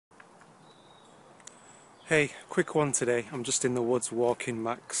Hey, quick one today. I'm just in the woods walking,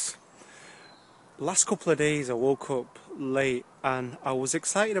 Max. Last couple of days I woke up late and I was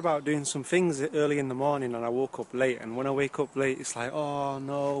excited about doing some things early in the morning and I woke up late, and when I wake up late it's like, oh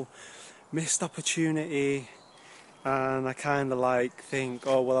no, missed opportunity, and I kind of think,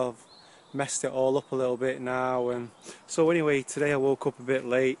 oh well, I've messed it all up a little bit now. And so anyway, today I woke up a bit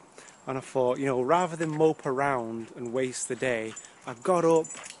late and I thought, rather than mope around and waste the day, I got up,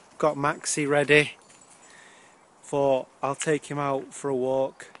 got Maxie ready, thought I'll take him out for a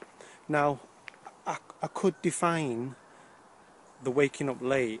walk. Now, I could define the waking up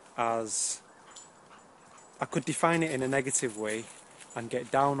late as, I could define it in a negative way and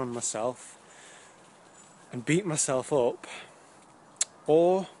get down on myself and beat myself up,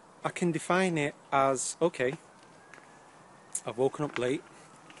 or I can define it as, okay, I've woken up late,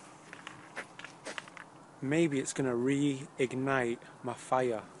 maybe it's going to reignite my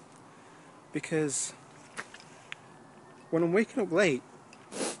fire, because when I'm waking up late,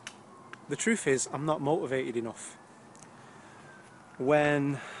 the truth is I'm not motivated enough.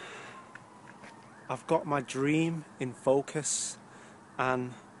 When I've got my dream in focus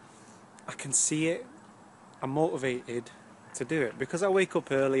and I can see it, I'm motivated to do it. Because I wake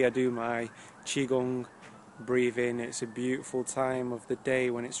up early, I do my Qigong breathing. It's a beautiful time of the day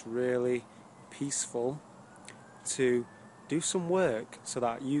when it's really peaceful to do some work so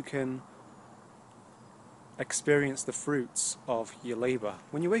that you can experience the fruits of your labour.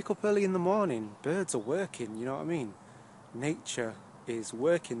 When you wake up early in the morning, birds are working, you know what I mean? Nature is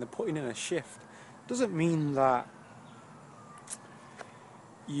working, they're putting in a shift. Doesn't mean that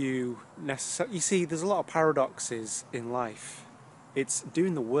you see, there's a lot of paradoxes in life. It's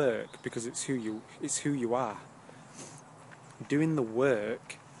doing the work because it's who you are. Doing the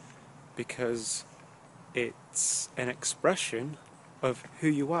work because it's an expression of who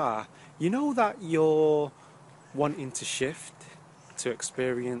you are. You know that you're wanting to shift, to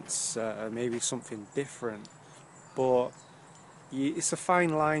experience maybe something different, but it's a fine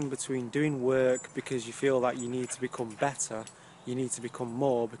line between doing work because you feel that you need to become better, you need to become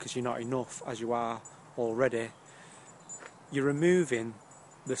more because you're not enough as you are already. You're removing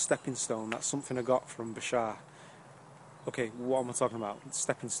the stepping stone. That's something I got from Bashar. Okay, what am I talking about?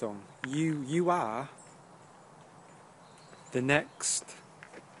 Stepping stone. You are the next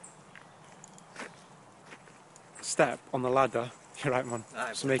step on the ladder. You're right, man. Aye,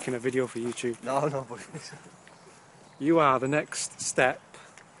 Just buddy. making a video for YouTube. No, buddy. You are the next step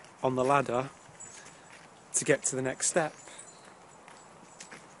on the ladder to get to the next step.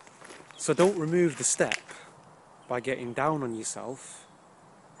 So don't remove the step by getting down on yourself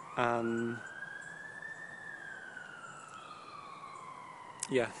and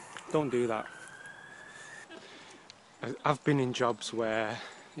yeah, don't do that. I've been in jobs where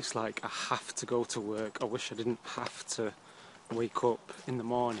it's like I have to go to work. I wish I didn't have to wake up in the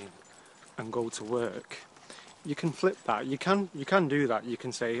morning and go to work. You can flip that. You can do that. You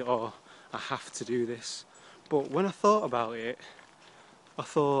can say, oh, I have to do this. But when I thought about it, I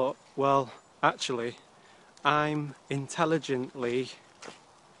thought, well, actually, I'm intelligently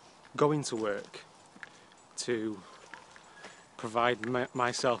going to work to provide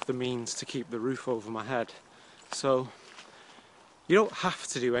myself the means to keep the roof over my head. So you don't have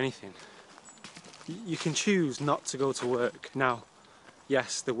to do anything. You can choose not to go to work. Now,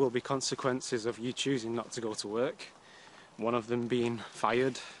 yes, there will be consequences of you choosing not to go to work. One of them being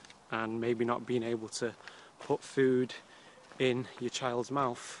fired and maybe not being able to put food in your child's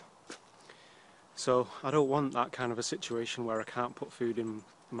mouth. So I don't want that kind of a situation where I can't put food in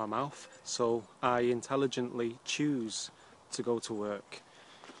my mouth. So I intelligently choose to go to work.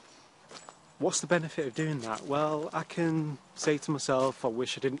 What's the benefit of doing that? Well, I can say to myself, I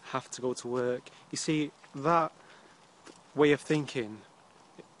wish I didn't have to go to work. You see, that way of thinking,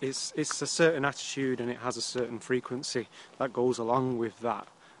 it's a certain attitude and it has a certain frequency that goes along with that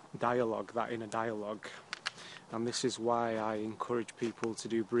dialogue, that inner dialogue. And this is why I encourage people to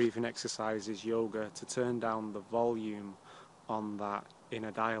do breathing exercises, yoga, to turn down the volume on that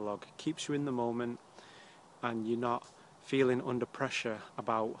inner dialogue. It keeps you in the moment and you're not feeling under pressure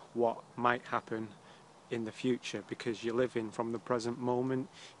about what might happen in the future because you're living from the present moment.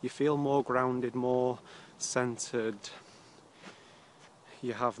 You feel more grounded, more centered.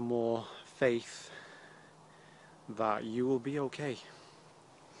 You have more faith that you will be okay.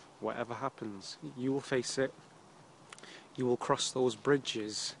 Whatever happens, you will face it. You will cross those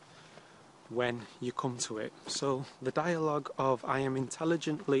bridges when you come to it. So the dialogue of I am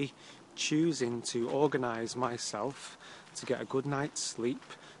intelligently choosing to organise myself to get a good night's sleep,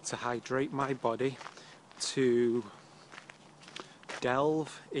 to hydrate my body, to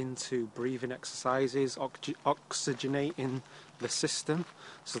delve into breathing exercises, oxygenating the system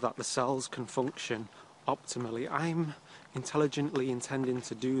so that the cells can function optimally. I'm intelligently intending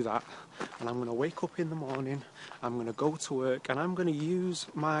to do that, and I'm going to wake up in the morning, I'm going to go to work, and I'm going to use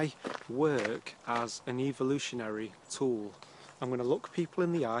my work as an evolutionary tool. I'm going to look people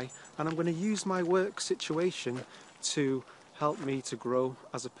in the eye, and I'm going to use my work situation to help me to grow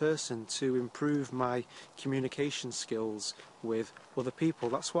as a person, to improve my communication skills with other people.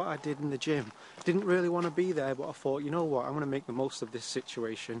 That's what I did in the gym. Didn't really want to be there, but I thought, you know what, I'm going to make the most of this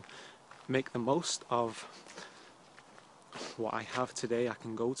situation, make the most of what I have today. I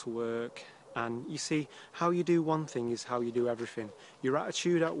can go to work, and you see, how you do one thing is how you do everything. Your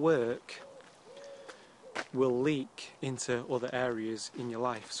attitude at work will leak into other areas in your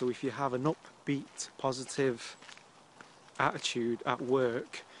life. So if you have an upbeat, positive attitude at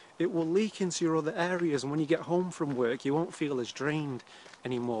work, it will leak into your other areas, and when you get home from work you won't feel as drained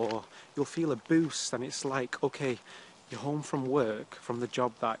anymore. You'll feel a boost, and it's like, okay, you're home from work, from the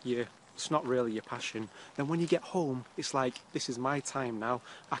job that it's not really your passion. Then when you get home, it's like, this is my time now.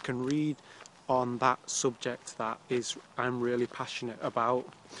 I can read on that subject that I'm really passionate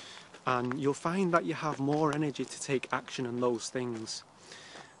about, and you'll find that you have more energy to take action on those things.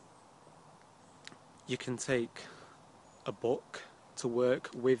 You can take a book to work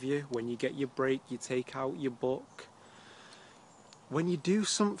with you. When you get your break, you take out your book. When you do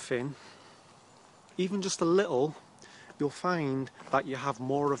something, even just a little, you'll find that you have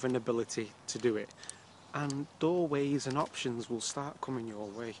more of an ability to do it, and doorways and options will start coming your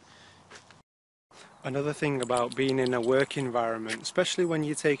way. Another thing about being in a work environment, especially when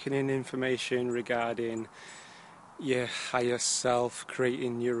you're taking in information regarding your higher self,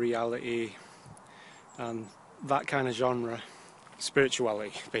 creating your reality and that kind of genre,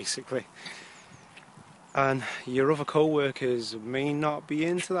 spirituality basically, and your other co-workers may not be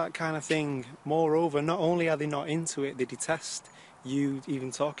into that kind of thing. Moreover, not only are they not into it, they detest you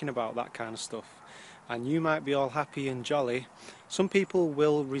even talking about that kind of stuff, and you might be all happy and jolly. Some people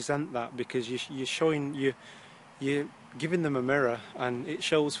will resent that because you're giving them a mirror, and it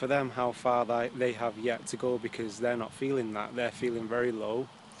shows for them how far they have yet to go, because they're not feeling that. They're feeling very low,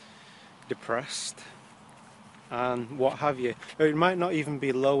 depressed, and what have you. It might not even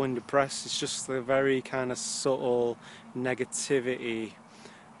be low and depressed, it's just a very kind of subtle negativity,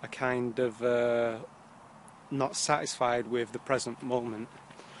 a kind of not satisfied with the present moment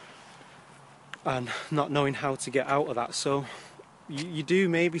and not knowing how to get out of that. So you do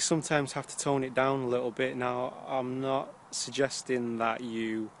maybe sometimes have to tone it down a little bit. Now, I'm not suggesting that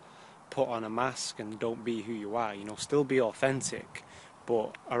you put on a mask and don't be who you are, still be authentic.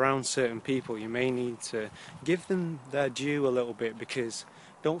 But around certain people you may need to give them their due a little bit, because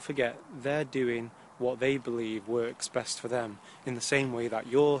don't forget, they're doing what they believe works best for them, in the same way that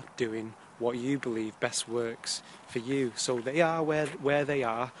you're doing what you believe best works for you. So they are where they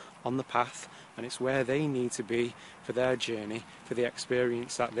are on the path, and it's where they need to be for their journey, for the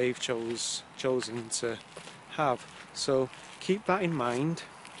experience that they've chosen to have. So keep that in mind,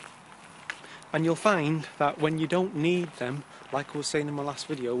 and you'll find that when you don't need them, like I was saying in my last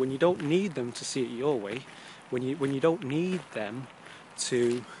video, when you don't need them to see it your way, when you don't need them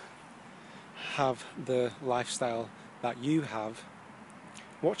to have the lifestyle that you have,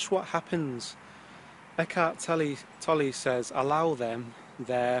 watch what happens. Eckhart Tolle says, allow them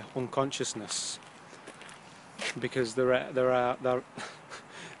their unconsciousness, because there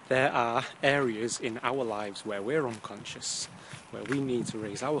are areas in our lives where we're unconscious, where we need to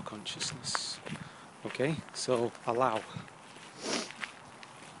raise our consciousness. Okay, so allow.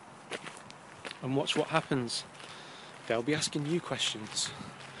 And watch what happens. They'll be asking you questions.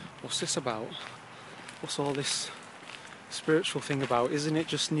 What's this about? What's all this spiritual thing about? Isn't it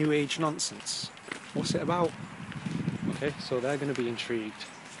just new age nonsense? What's it about? Okay, so they're going to be intrigued.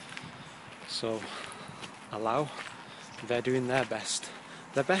 So allow. They're doing their best.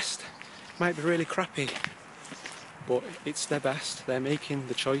 Their best might be really crappy, but it's their best. They're making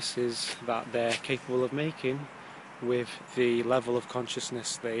the choices that they're capable of making with the level of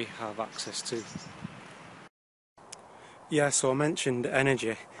consciousness they have access to. Yeah, so I mentioned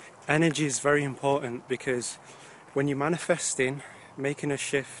energy. Energy is very important, because when you're manifesting, making a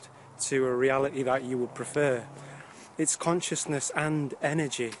shift to a reality that you would prefer, it's consciousness and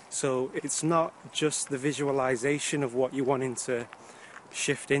energy. So it's not just the visualization of what you're wanting to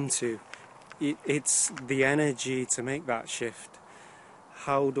shift into, it's the energy to make that shift.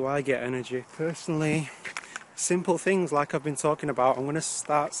 How do I get energy? Personally, simple things like I've been talking about. I'm going to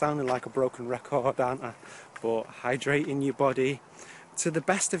start sounding like a broken record, aren't I? But hydrating your body to the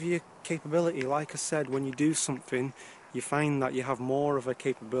best of your capability. Like I said, when you do something, you find that you have more of a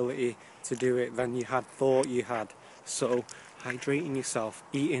capability to do it than you had thought you had. So hydrating yourself,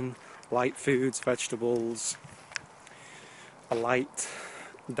 eating light foods, vegetables, a light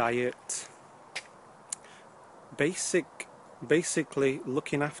diet, basically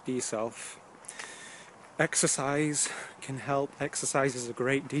looking after yourself. Exercise can help. Exercise is a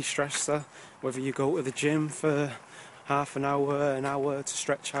great de-stressor, whether you go to the gym for half an hour to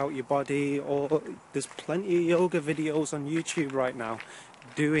stretch out your body, or there's plenty of yoga videos on YouTube right now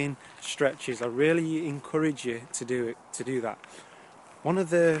doing stretches. I really encourage you to do that. One of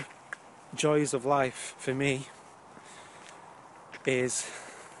the joys of life for me is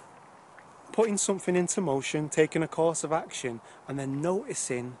putting something into motion, taking a course of action, and then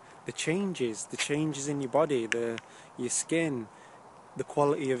noticing the changes in your body, your skin, the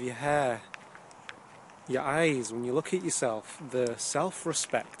quality of your hair, your eyes, when you look at yourself, the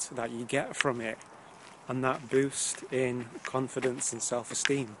self-respect that you get from it, and that boost in confidence and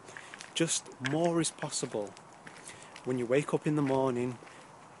self-esteem. Just more is possible. When you wake up in the morning,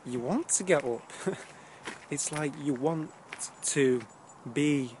 you want to get up. It's like you want to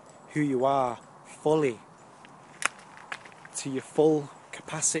be who you are fully, to your full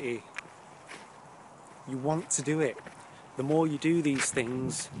capacity. You want to do it. The more you do these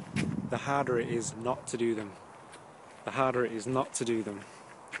things, the harder it is not to do them. The harder it is not to do them.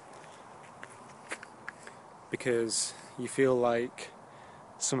 Because you feel like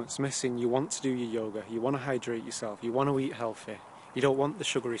something's missing. You want to do your yoga. You want to hydrate yourself. You want to eat healthy. You don't want the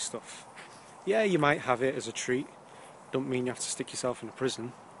sugary stuff. Yeah, you might have it as a treat. Don't mean you have to stick yourself in a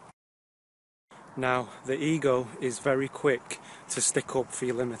prison. Now, the ego is very quick to stick up for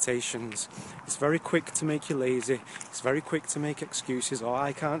your limitations. It's very quick to make you lazy. It's very quick to make excuses. Oh,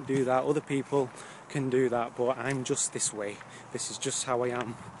 I can't do that. Other people can do that, but I'm just this way. This is just how I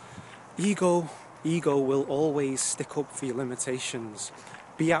am. Ego will always stick up for your limitations.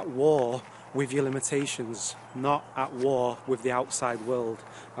 Be at war with your limitations, not at war with the outside world.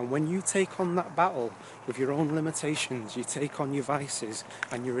 And when you take on that battle with your own limitations, you take on your vices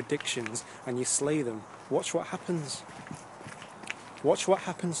and your addictions and you slay them, watch what happens. Watch what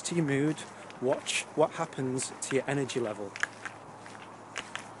happens to your mood. Watch what happens to your energy level.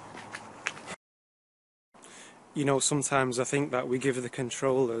 You know, sometimes I think that we give the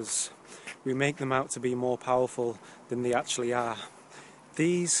controllers, we make them out to be more powerful than they actually are.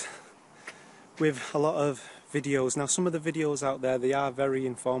 These, with a lot of videos, now some of the videos out there, they are very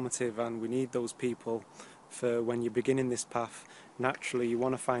informative, and we need those people for when you're beginning this path. Naturally you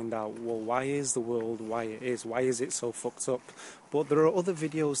want to find out, well, why is the world why is it so fucked up? But there are other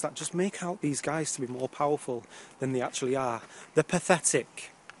videos that just make out these guys to be more powerful than they actually are. They're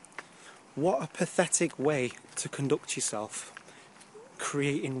pathetic. What a pathetic way to conduct yourself,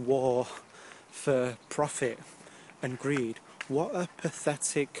 creating war for profit and greed. What a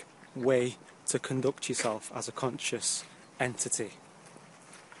pathetic way to conduct yourself as a conscious entity.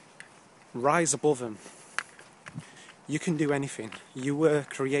 Rise above them. You can do anything. You were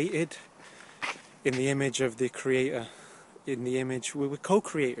created in the image of the Creator. In the image, we were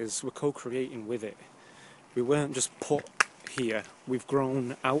co-creators. We're co-creating with it. We weren't just put here. We've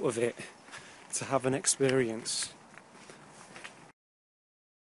grown out of it to have an experience.